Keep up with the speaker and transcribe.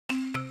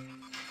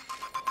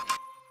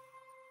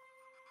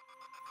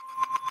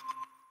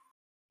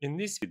In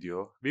this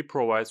video, we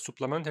provide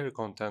supplementary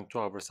content to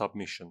our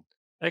submission,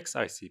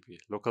 X-ICP,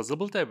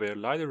 Localizability-Aware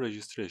LiDAR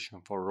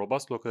registration for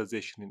robust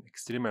localization in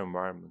extreme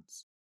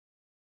environments.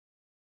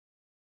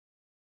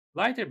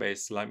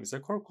 LiDAR-based SLAM is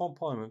a core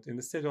component in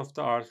the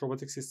state-of-the-art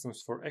robotic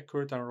systems for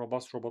accurate and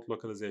robust robot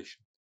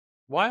localization.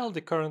 While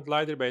the current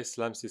LiDAR-based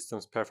SLAM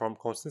systems perform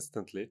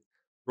consistently,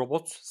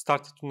 robots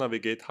started to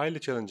navigate highly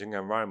challenging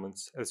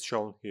environments as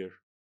shown here,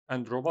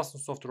 and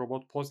robustness of the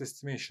robot pose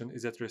estimation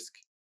is at risk.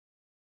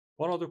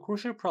 One of the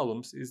crucial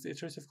problems is the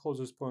Iterative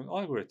Closest Point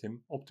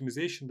algorithm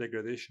optimization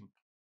degradation.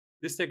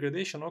 This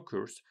degradation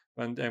occurs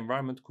when the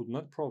environment could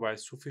not provide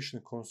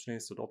sufficient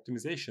constraints to the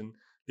optimization,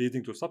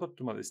 leading to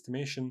suboptimal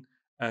estimation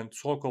and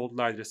so-called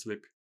LiDAR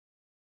slip.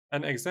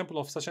 An example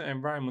of such an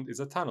environment is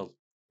a tunnel,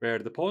 where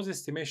the pose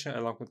estimation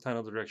along the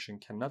tunnel direction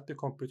cannot be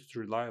computed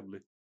reliably.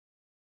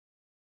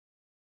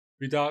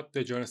 Without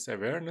the journey's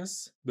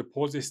awareness, the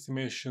pose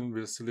estimation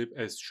will slip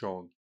as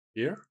shown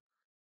here,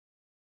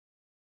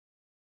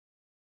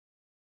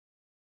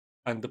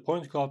 and the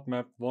point cloud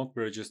map won't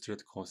be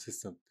registered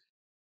consistently.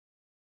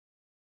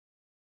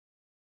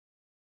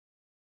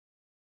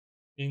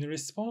 In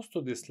response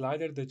to this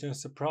LiDAR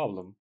degeneracy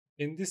problem,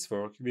 in this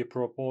work we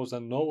propose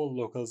a novel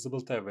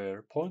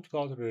localizability-aware point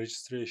cloud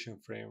registration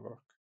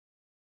framework.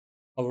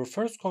 Our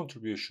first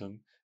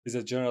contribution is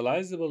a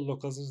generalizable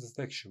localizability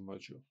detection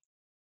module,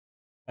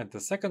 and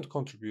the second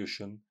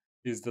contribution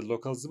is the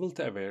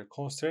localizability-aware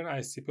constraint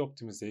ICP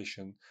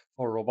optimization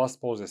for robust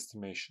pose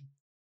estimation.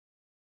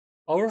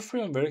 Our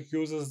framework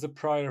uses the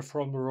prior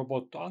from the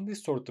robot to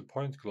undistort the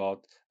point cloud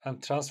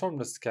and transform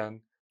the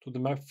scan to the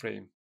map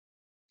frame.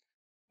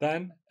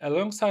 Then,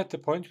 alongside the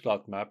point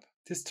cloud map,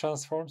 this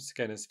transformed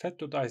scan is fed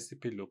to the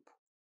ICP loop.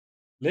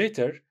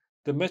 Later,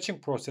 the matching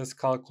process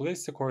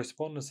calculates the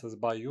correspondences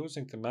by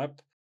using the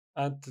map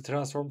and the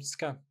transformed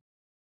scan.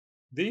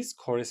 These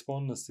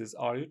correspondences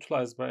are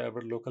utilized by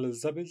our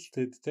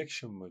localizability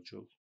detection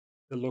module.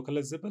 The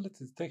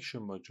localizability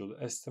detection module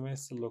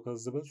estimates the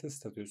localizability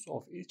status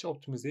of each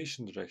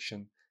optimization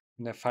direction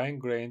in a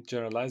fine-grained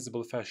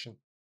generalizable fashion.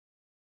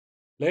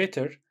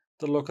 Later,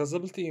 the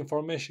localizability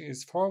information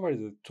is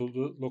forwarded to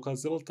the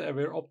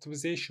localizability-aware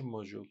optimization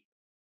module.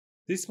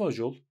 This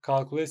module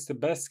calculates the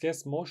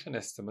best-guess motion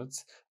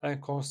estimates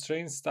and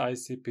constrains the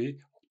ICP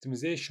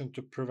optimization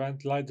to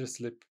prevent LiDAR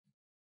slip.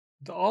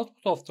 The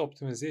output of the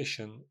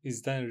optimization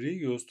is then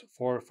reused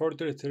for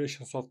further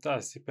iterations of the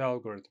ICP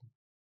algorithm.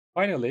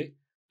 Finally,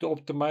 the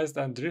optimized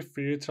and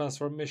drift-free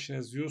transformation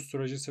is used to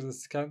register the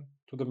scan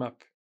to the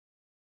map.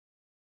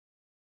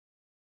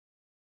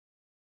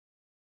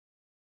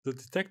 The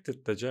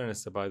detected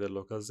degeneracy by the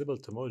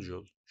localizability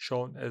module,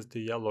 shown as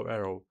the yellow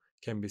arrow,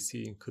 can be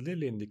seen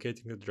clearly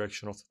indicating the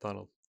direction of the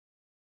tunnel.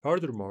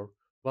 Furthermore,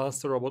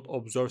 once the robot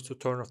observes the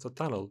turn of the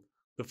tunnel,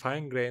 the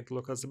fine-grained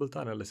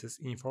localizability analysis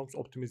informs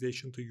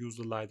optimization to use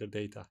the LiDAR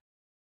data.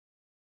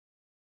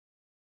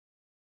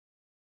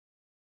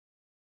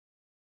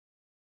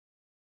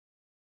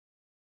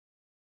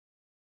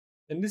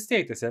 In this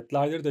dataset,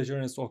 LiDAR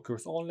degeneracy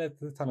occurs only at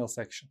the tunnel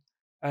section,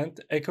 and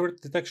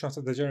accurate detection of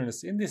the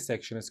degeneracy in this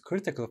section is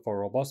critical for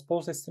robust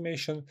pose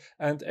estimation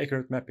and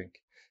accurate mapping.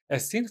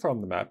 As seen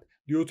from the map,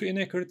 due to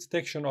inaccurate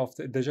detection of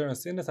the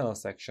degeneracy in the tunnel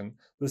section,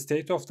 the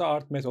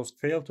state-of-the-art methods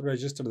fail to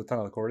register the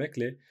tunnel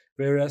correctly,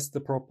 whereas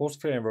the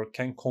proposed framework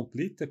can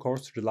complete the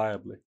course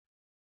reliably.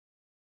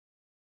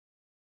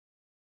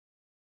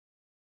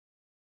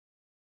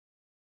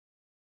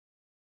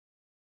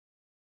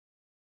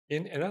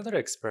 In another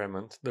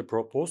experiment, the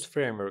proposed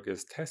framework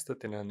is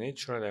tested in a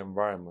natural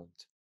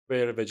environment,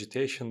 where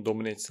vegetation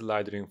dominates the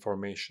LiDAR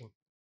information.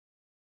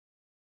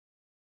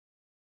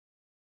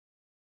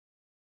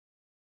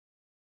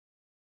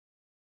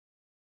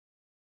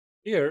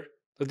 Here,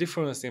 the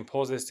difference in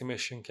pose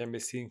estimation can be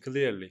seen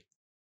clearly.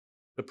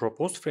 The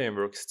proposed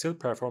framework still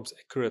performs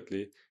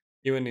accurately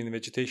even in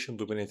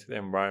vegetation-dominated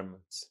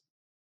environments.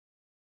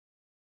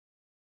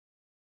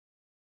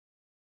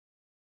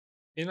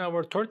 In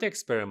our third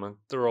experiment,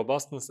 the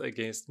robustness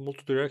against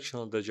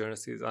multidirectional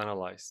degeneracy is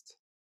analyzed.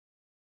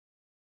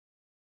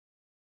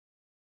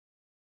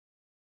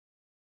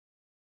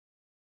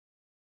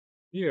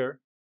 Here,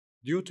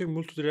 due to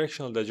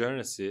multidirectional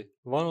degeneracy,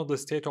 one of the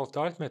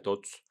state-of-the-art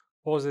methods,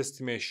 pose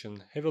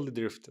estimation, heavily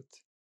drifted.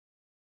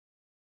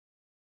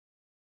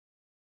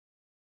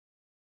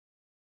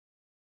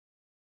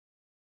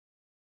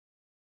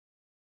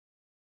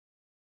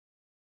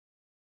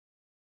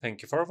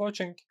 Thank you for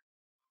watching.